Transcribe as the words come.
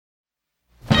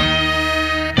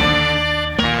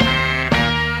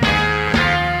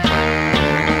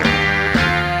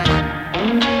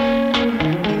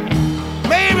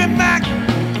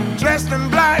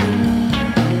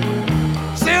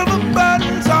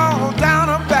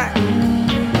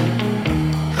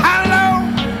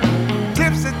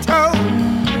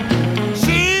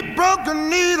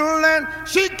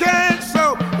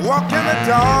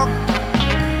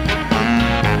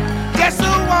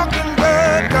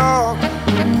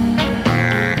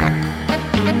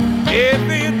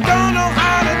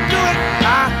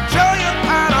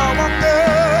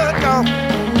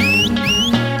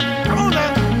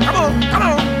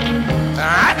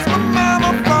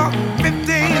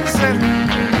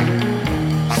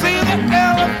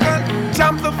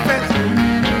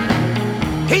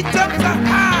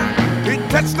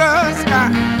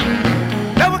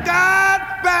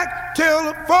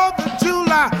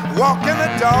butterfly, walking the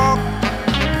dog.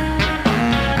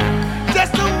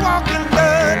 Just a walking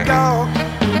the dog.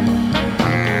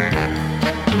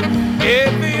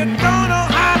 If you don't know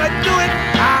how to do it,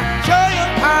 I'll show you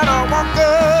how to walk a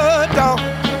dog.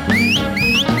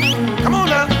 Come on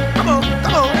now, come on,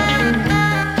 come on.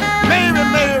 Mary,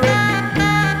 Mary,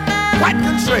 white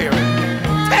contrary,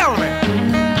 tell me,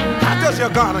 how does your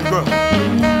garden grow?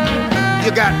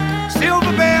 You got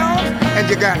silver bells and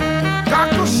you got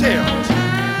cockle shells.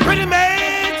 Pretty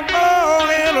maids all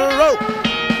in a row,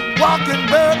 walking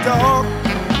the dog.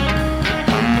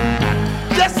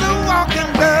 Just a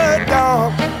walking the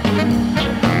dog.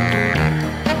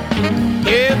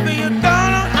 If you don't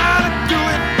know how to do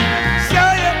it, show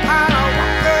you how to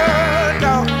walk the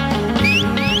dog.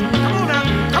 Come on now,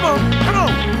 come on, come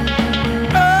on.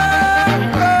 Oh,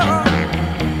 oh.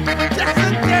 Just a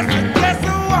walking. Just a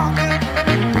walking.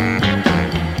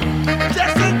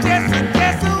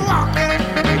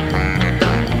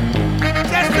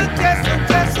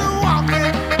 Just a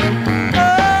walking.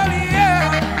 Oh yeah.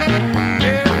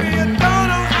 If you don't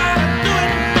know how to do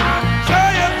it, I'll show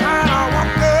you how to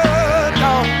walk the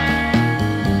dog.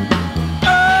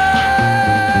 Oh,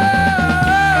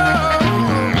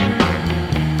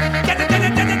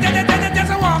 just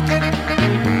a walking.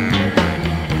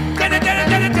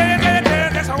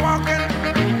 Just a walking.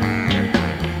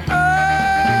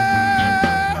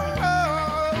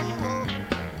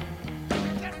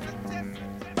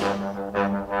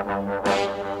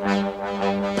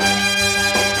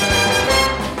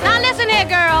 Now listen here,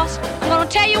 girls. I'm gonna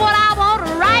tell you what I want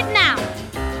right now.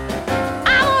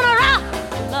 I want a rock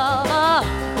lover.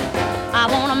 I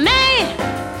want a man.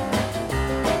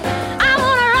 I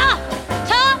want a rock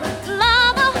tough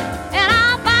lover, and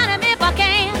I'll find him if I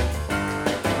can.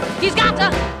 He's got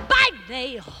to bite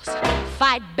nails,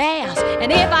 fight bears,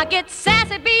 and if I get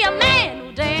sassy, be a man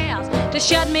who dares to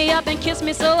shut me up and kiss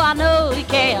me so I know he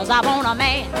cares. I want a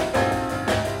man.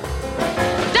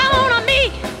 Don't want a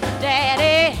me,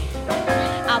 daddy.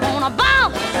 I want a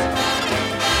boss.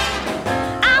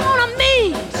 I want a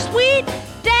me, sweet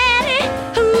daddy,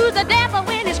 who's the devil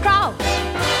when he's cross.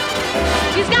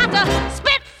 He's got to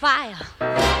spit fire,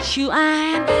 shoe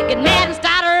iron, get mad and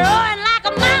start roaring like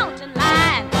a mountain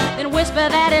lion, then whisper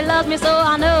that he loves me so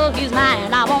I know he's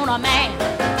mine. I want a man.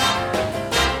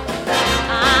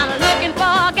 I'm looking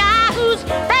for a guy who's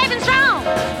brave and strong,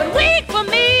 but weak for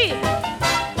me.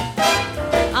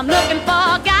 I'm looking for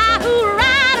a guy who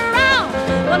right around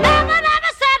will never,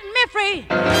 never set me free.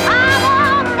 I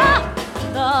want a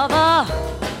lover.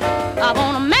 I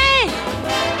want a man.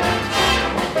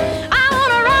 I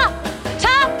want a rough,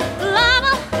 tough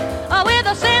lover with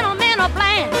a sentimental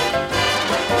plan,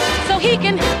 so he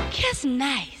can kiss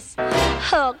nice,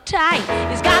 hug tight.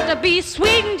 He's got to be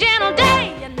sweet and gentle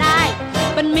day and night,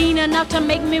 but mean enough to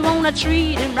make me want to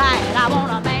treat him right. I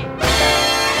want a man.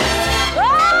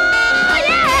 Oh,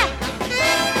 yeah!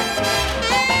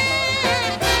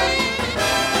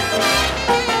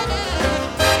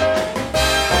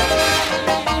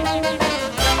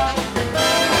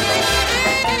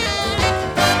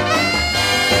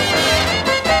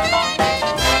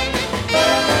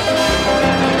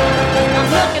 I'm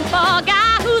looking for a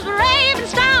guy who's brave and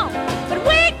strong, but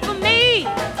weak for me.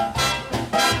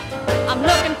 I'm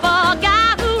looking for a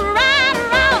guy who right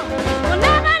around will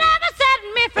never, never set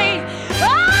me free. Oh,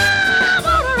 I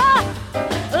want a rough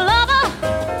lover.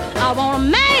 I want a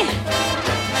man.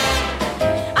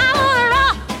 I want a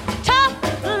rough, tough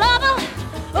lover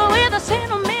with a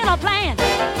sentimental plan,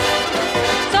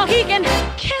 so he can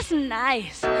kiss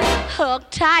nice, hug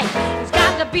tight. He's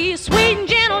got to be sweet and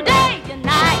gentle day and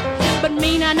night, but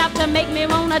mean enough to make me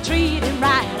want to treat him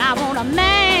right. I want a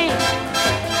man.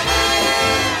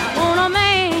 I want a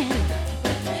man.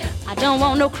 I don't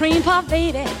want no cream puff,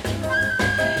 baby. And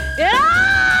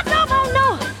I don't want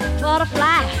no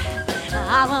butterfly.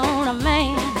 I want a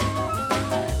man.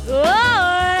 Oh,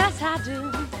 yes, I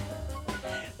do.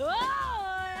 Oh,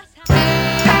 yes, I do.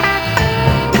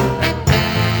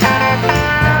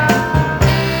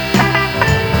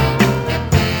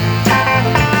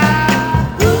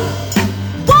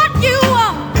 What you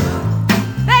want,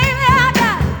 baby, I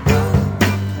got it.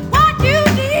 What you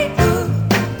need,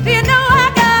 do you know I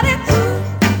got it?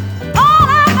 All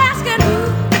I'm asking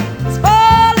is for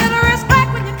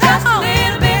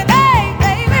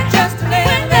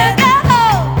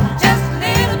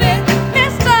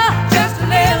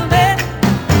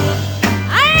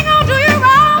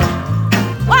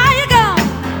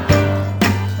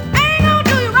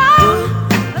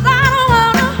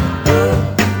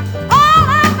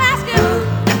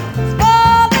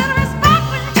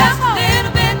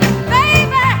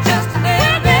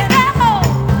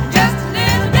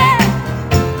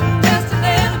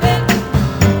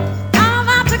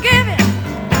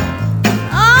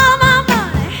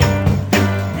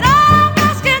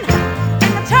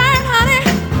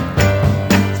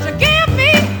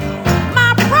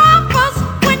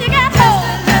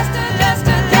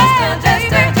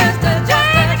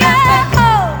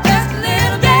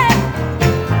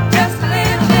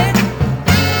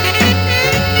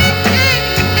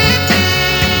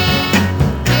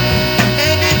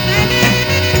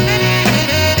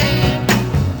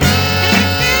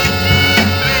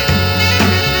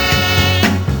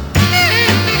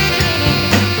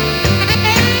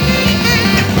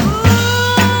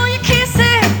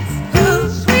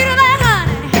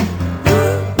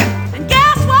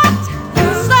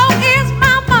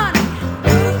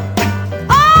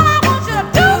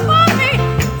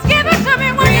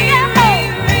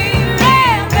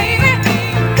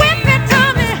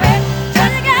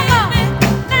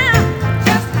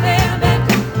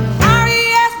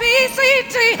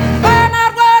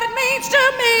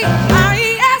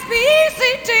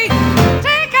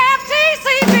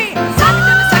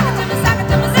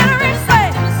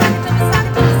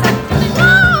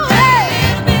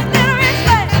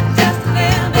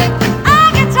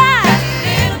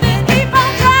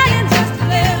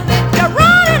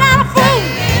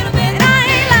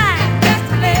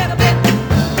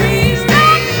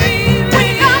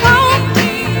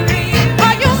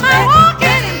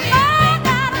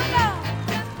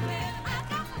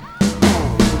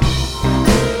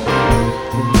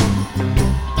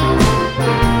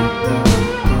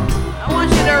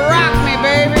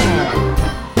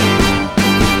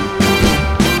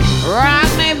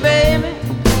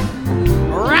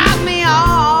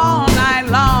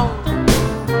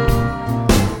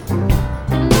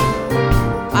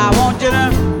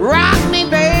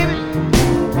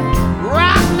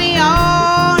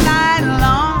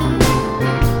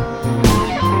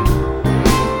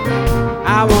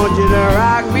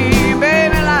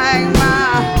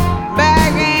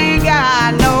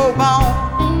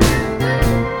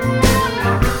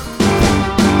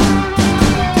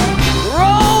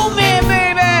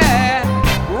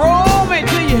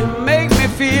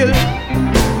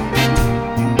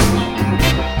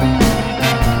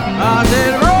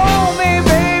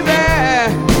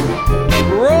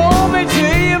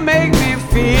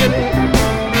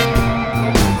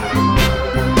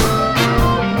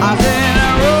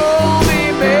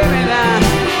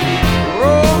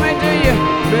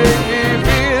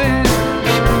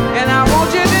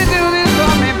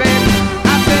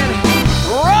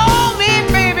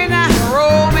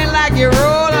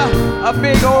a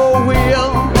big old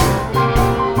wheel.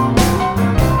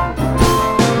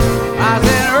 I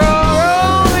said, roll,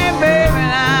 roll me, baby,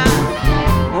 now.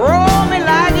 Roll me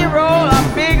like you roll a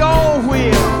big old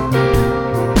wheel.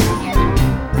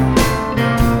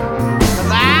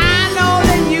 'Cause I know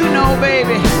that you know,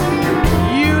 baby,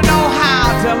 you know how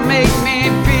to make me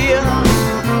feel.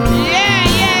 Yeah,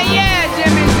 yeah, yeah,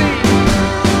 Jimmy C.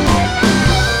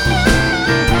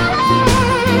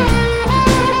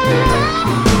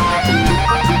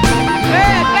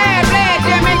 Yeah.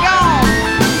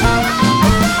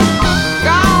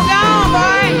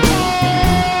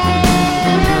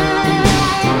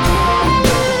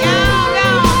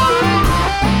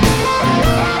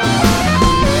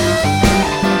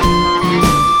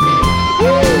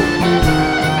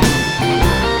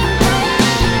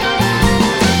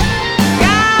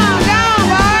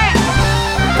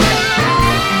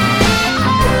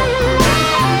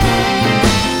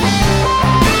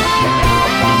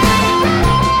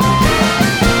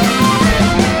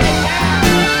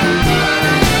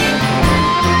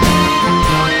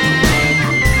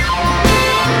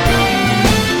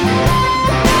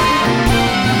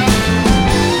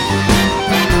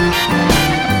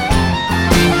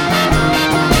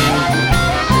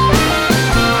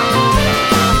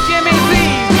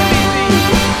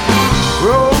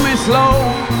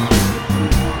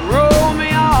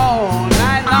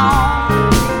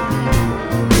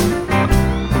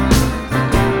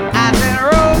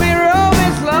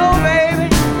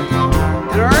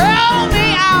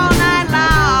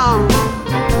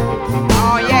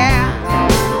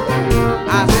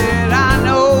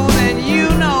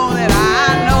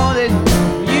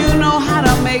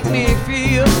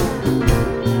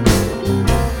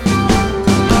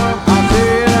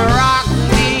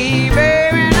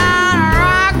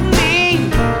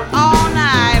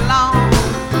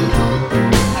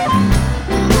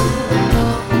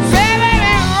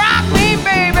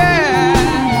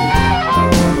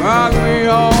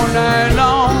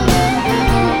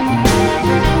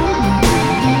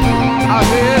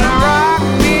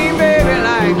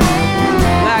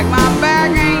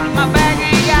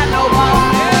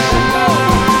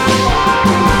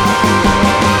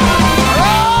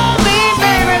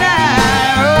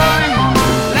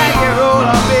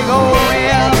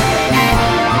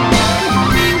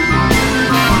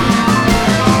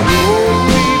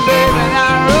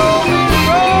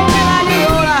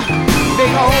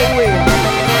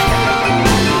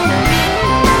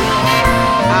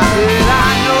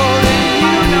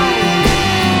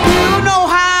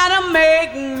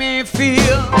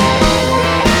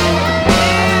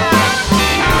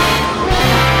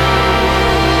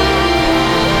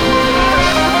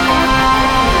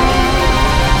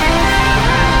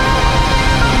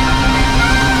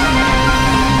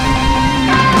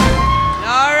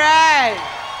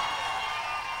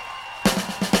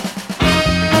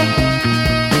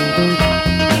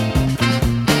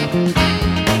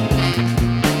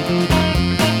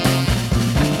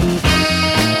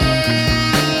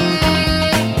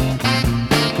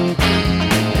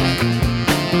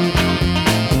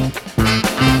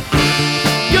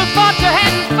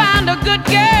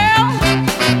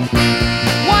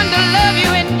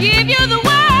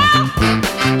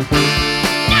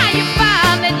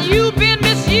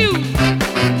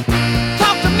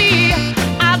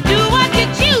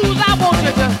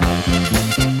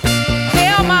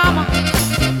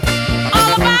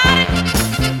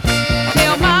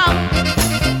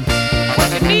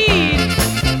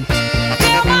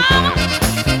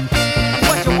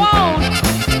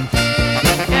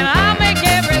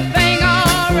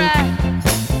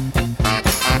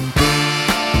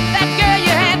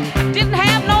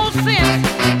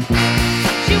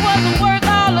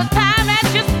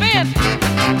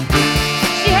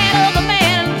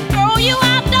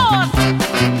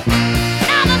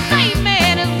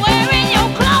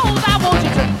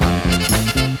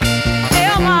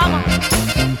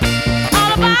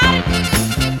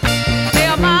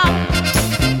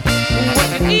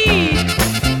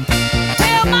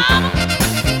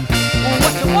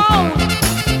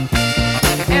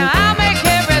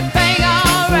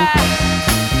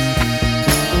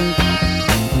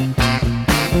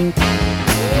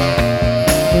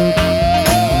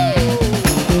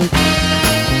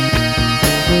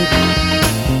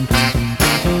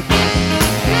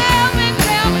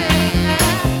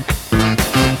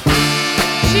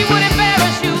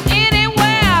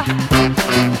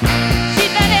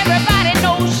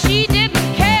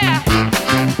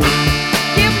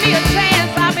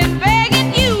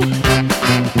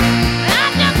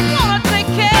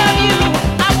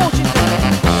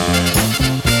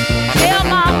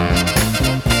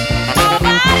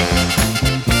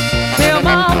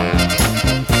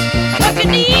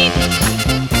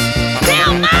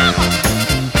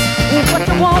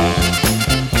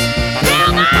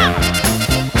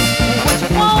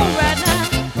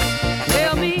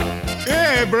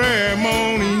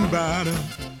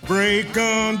 break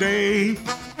of day,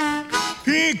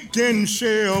 picking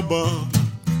shelter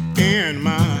in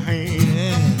my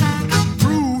hand.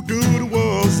 True to the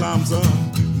world, I'm a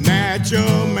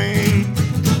natural man.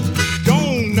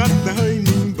 Don't nothing hurt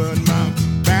me but my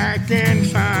back and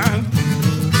side.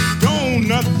 Don't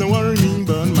nothing worry me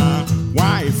but my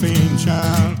wife and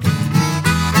child.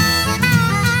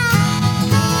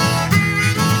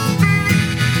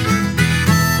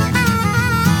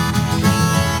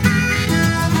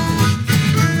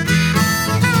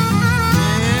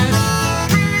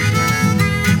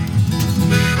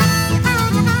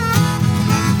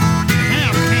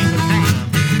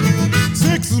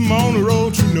 On the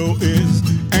road, you know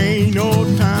it ain't no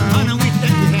time.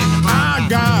 I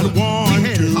got 1,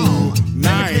 2,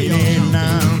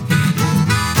 99.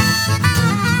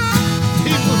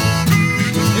 People,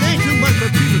 it ain't too much for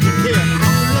people to tell me.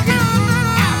 I'm looking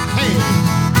out. Hey,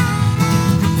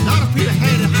 a lot of people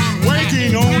had it hung.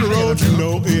 Waking on the road, you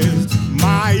know it's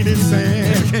mighty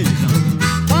sad.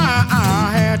 Why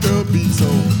I had to be so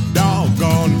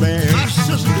doggone bad. My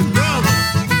sister and brother,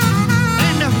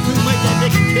 ain't nothing too much that they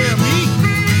can tell me.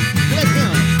 Let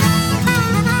them.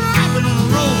 I've been on the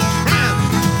road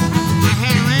traveling. I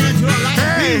had ran into a lot of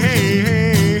Hey, people. hey,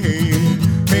 hey,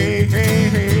 hey, hey, hey,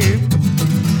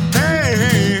 hey,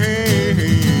 hey,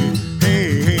 hey,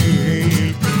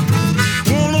 hey, hey.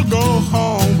 Wanna go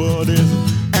home, but it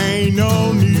ain't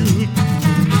no news.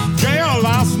 Jail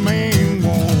lost man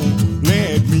won't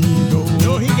let me go.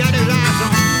 No, he got his eyes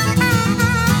on me.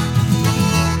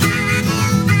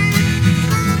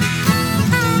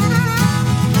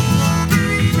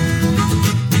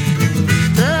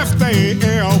 If they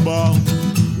ever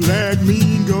let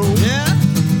me go, Yeah?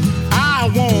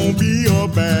 I won't be a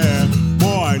bad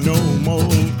boy no more.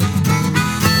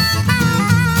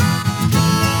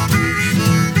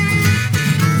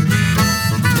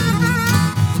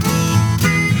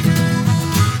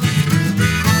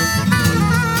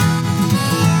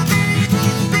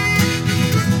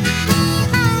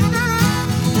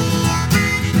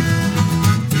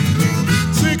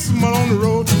 On the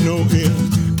road, you know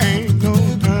it ain't no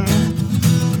time.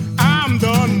 I'm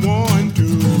done 1, 2,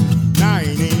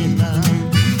 99.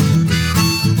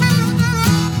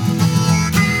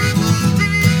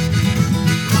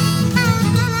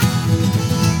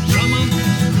 Some of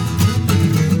them,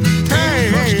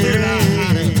 Hey, hey,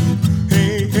 hey,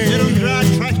 hey, they don't drive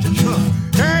hey, tractor truck.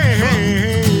 hey,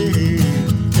 hey,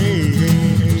 hey,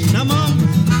 hey. Some of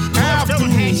them, Have to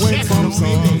wait from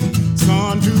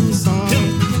sun to sun.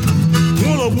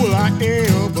 Will I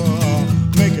ever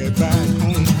make it back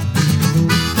home?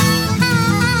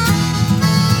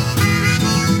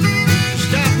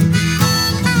 stop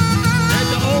at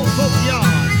the old folk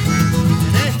yard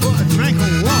and ask for a drink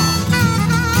of water.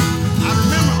 I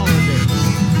remember all of that.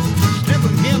 Step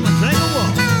and give him a drink of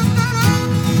water.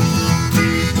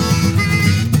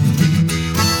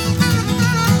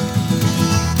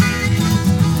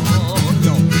 Oh,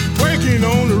 no. Waking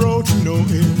on the road, you know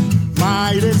it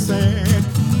mighty sad.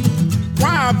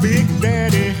 Why Big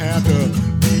Daddy had to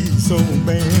be so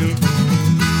bad?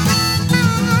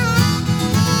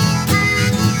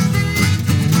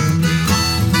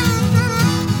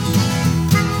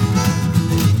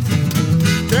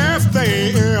 If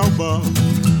they ever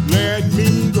let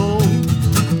me go,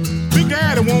 Big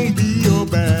Daddy won't be a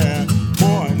bad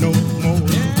boy no more.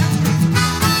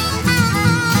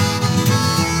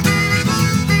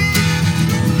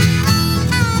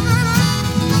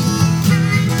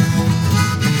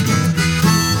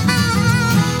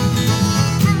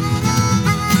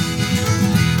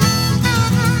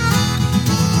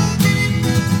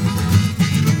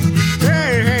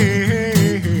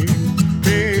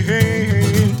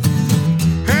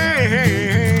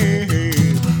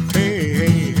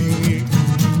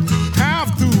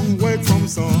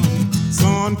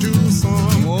 Sun to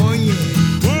sun. Oh, yeah.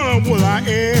 When will I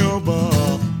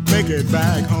ever make it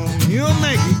back home? You'll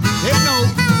make it. They know.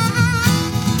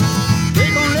 They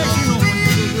gonna let you know when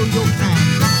you do your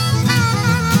time.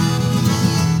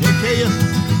 They tell you,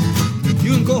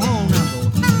 you can go home now,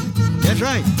 boy. That's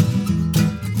right.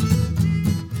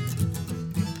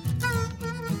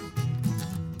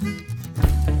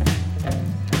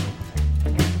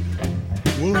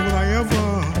 Will I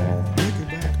ever make it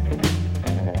back home?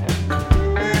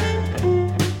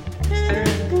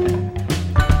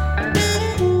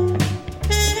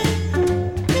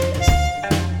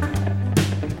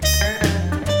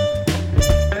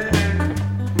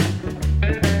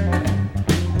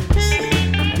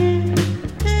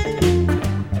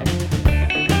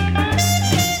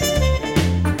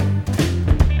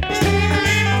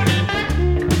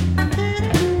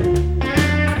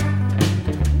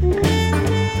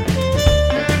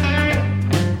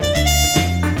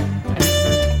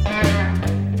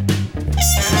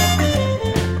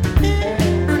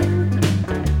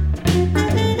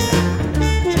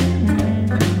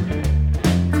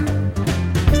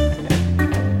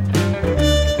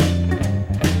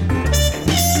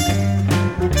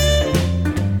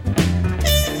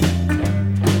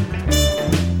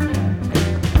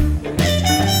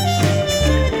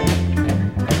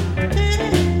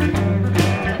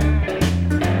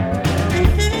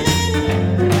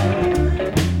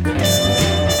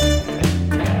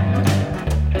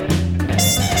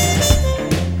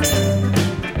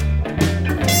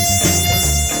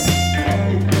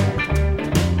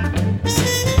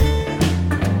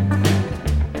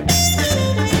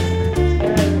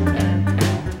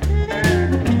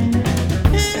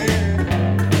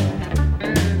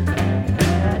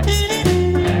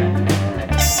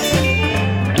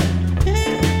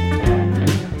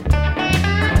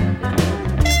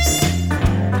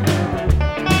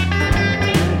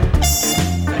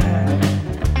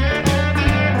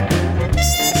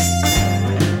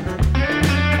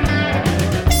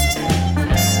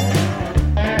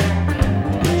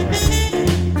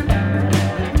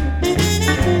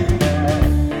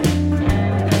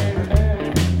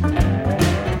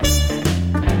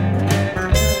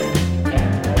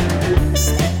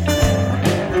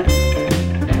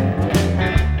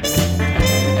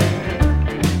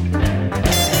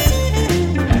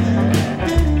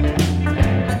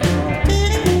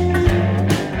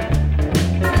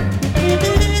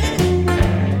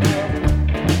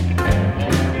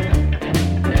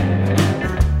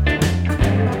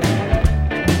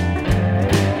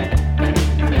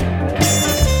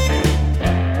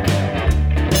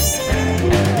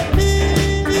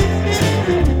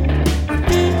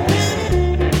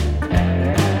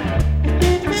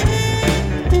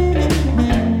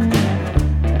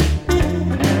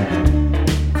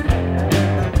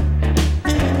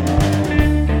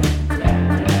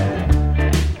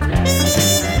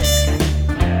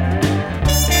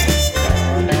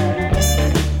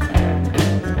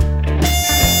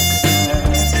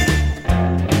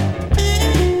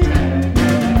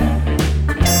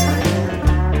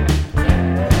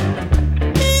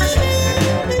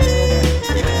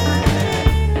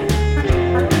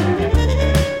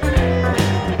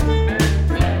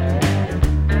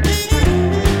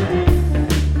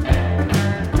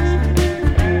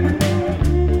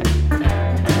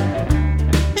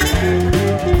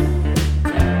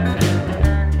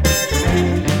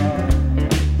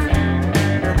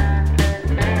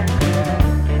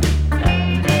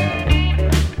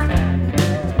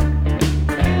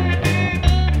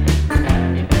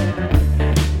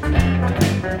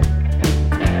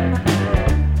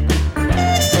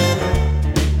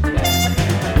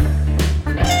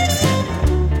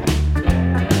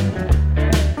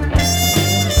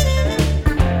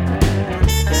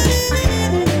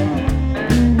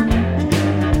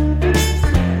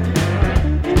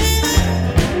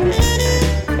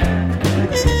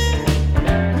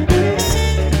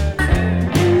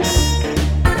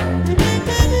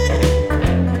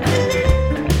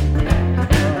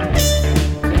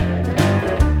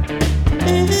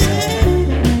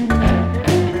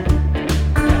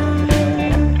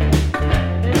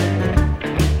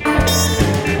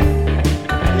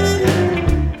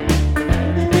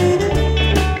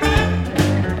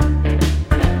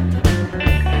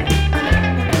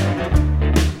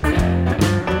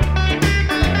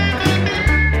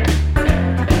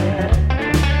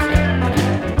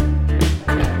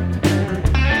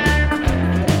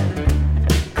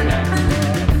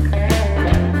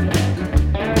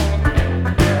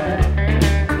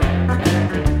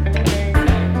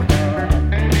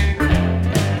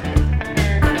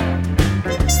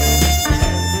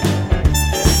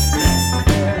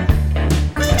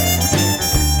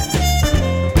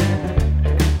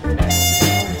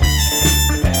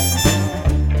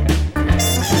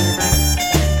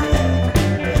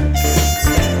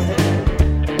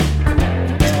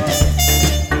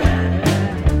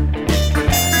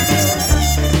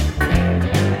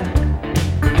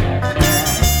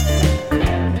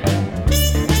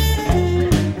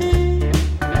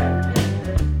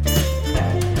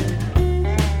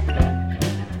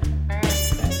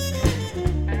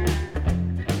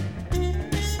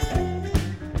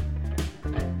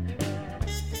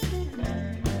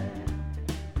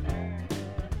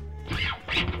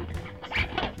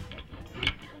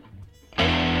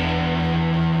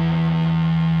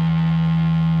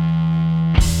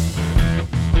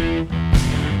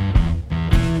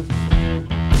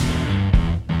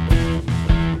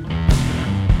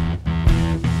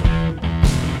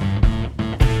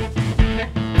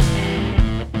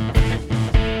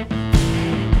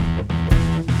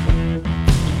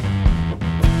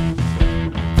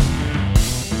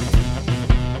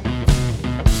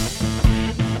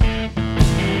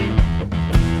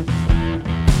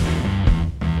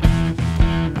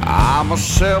 I'm a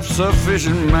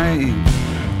self-sufficient man.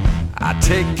 I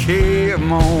take care of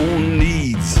my own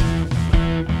needs.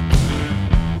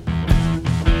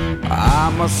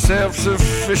 I'm a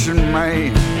self-sufficient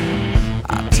man.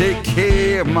 I take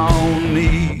care of my own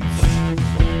needs.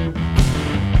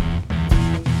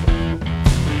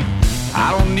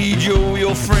 I don't need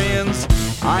your friends.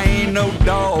 I ain't no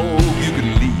dog you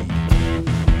can lead.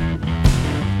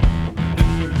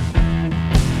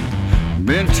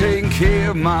 Been taking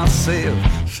care of myself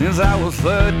since I was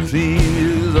 13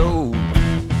 years old.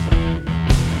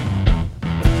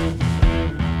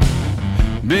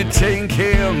 Been taking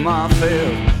care of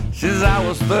myself since I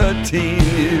was 13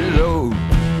 years old.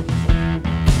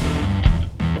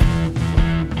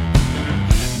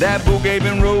 That book ain't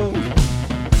been wrote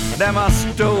that my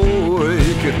story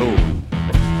could hold.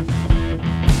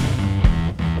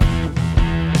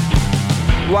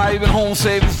 Why you been home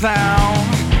safe and sound?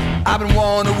 I've been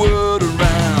wandering the world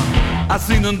around. I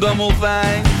seen them dumb old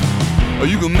things, or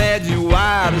you can imagine your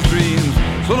wildest dreams.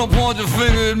 So don't point your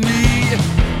finger at me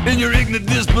in your ignorant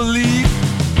disbelief.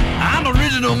 I'm the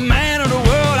original man of the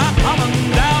world. I'm coming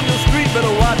down the street. Better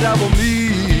watch out for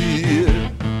me.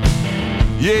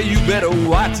 Yeah, you better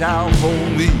watch out for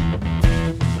me.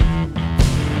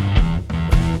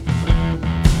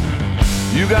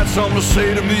 You got something to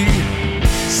say to me?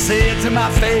 Say it to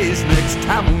my face next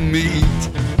time we meet.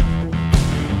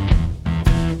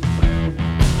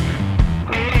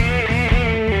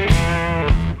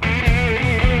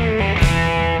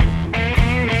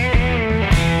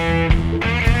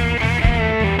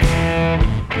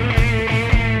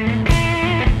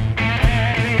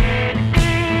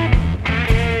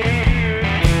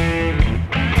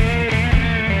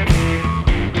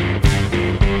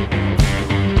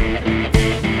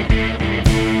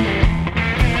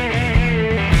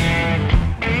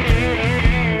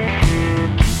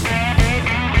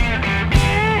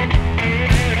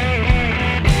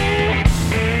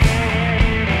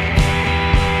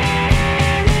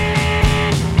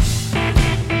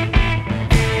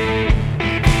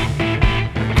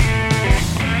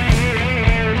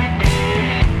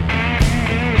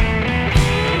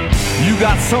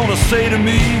 Got something to say to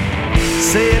me?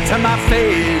 Say it to my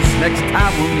face next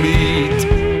time we meet.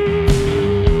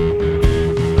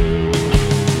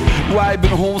 Why you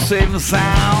been home safe and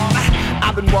sound?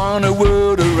 I've been wandering the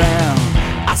world around.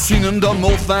 I seen them done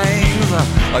more things.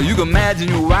 You can imagine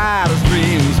your wildest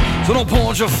dreams. So don't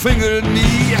point your finger at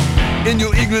me in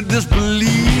your ignorant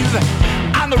disbelief.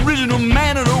 I'm the original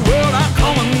man of the world. I'm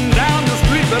coming down the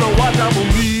street. Better watch out for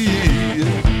me.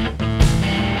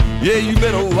 Yeah, you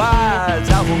better watch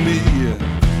out for me.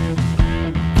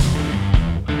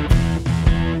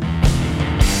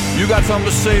 You got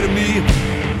something to say to me?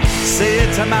 Say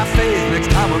it to my face next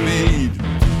time we meet.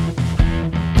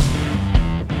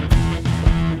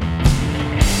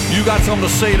 You got something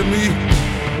to say to me?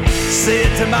 Say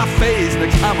it to my face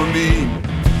next time we meet.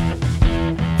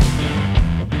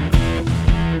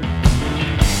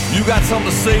 You got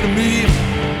something to say to me?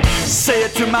 Say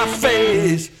it to my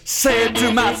face. Say it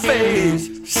to my face.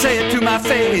 Say it to my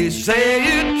face. Say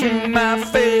it to my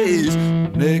face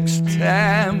next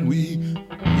time we meet.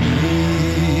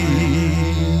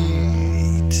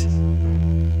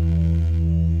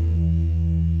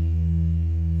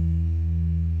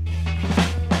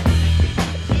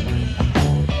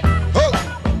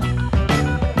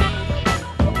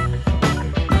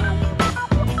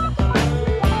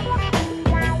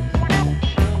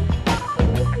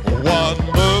 One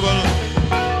bourbon,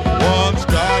 one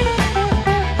scotch,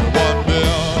 one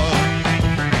beer.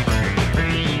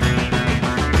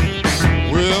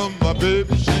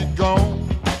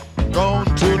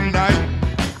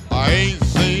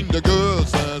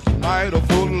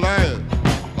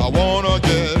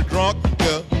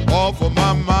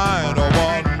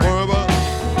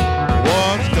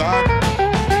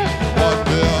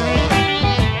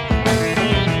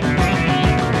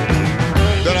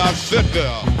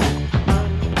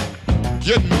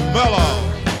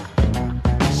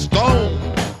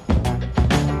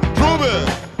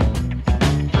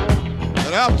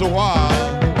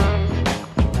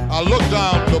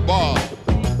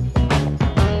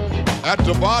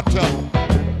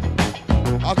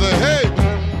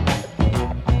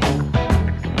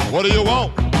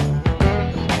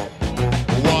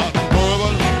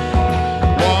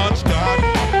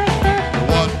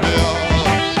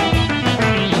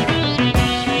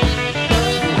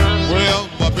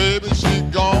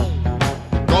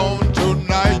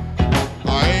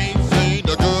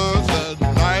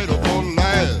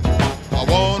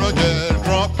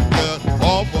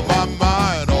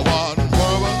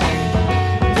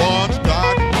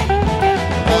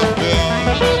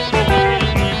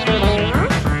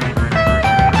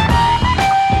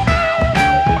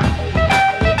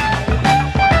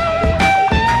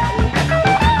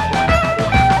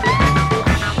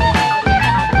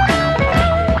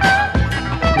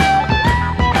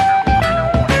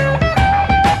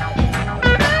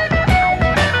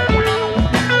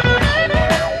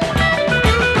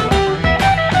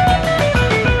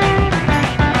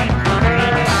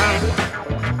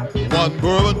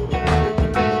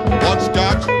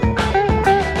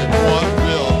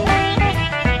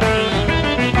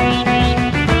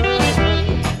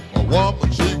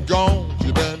 gone,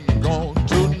 she been gone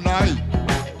tonight.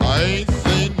 I ain't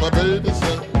seen my baby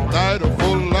since night of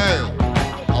full life.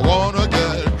 I wanna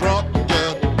get drunk and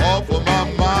get off of my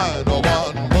mind. Oh,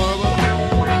 one burger,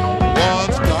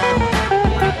 one stop,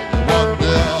 one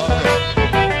beer.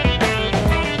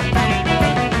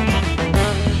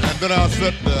 And then I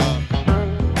sit there,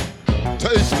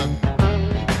 tasting,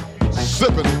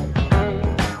 sipping,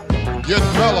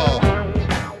 getting mellow,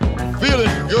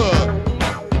 feeling good,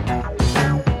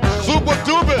 super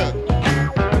duper.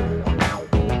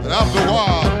 And after a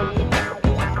while,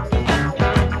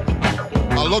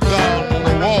 I look down on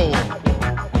the wall,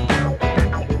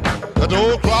 at the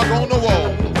old clock on the wall.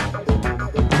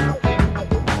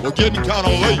 We're getting kind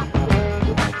of late.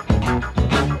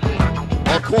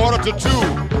 1:45,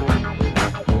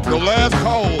 the last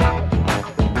call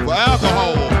for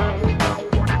alcohol.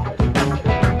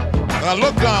 And I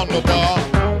look down the bar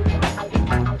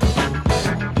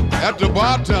at the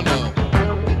bartender.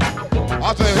 I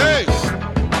say, hey,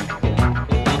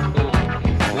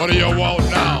 what do you want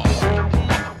now?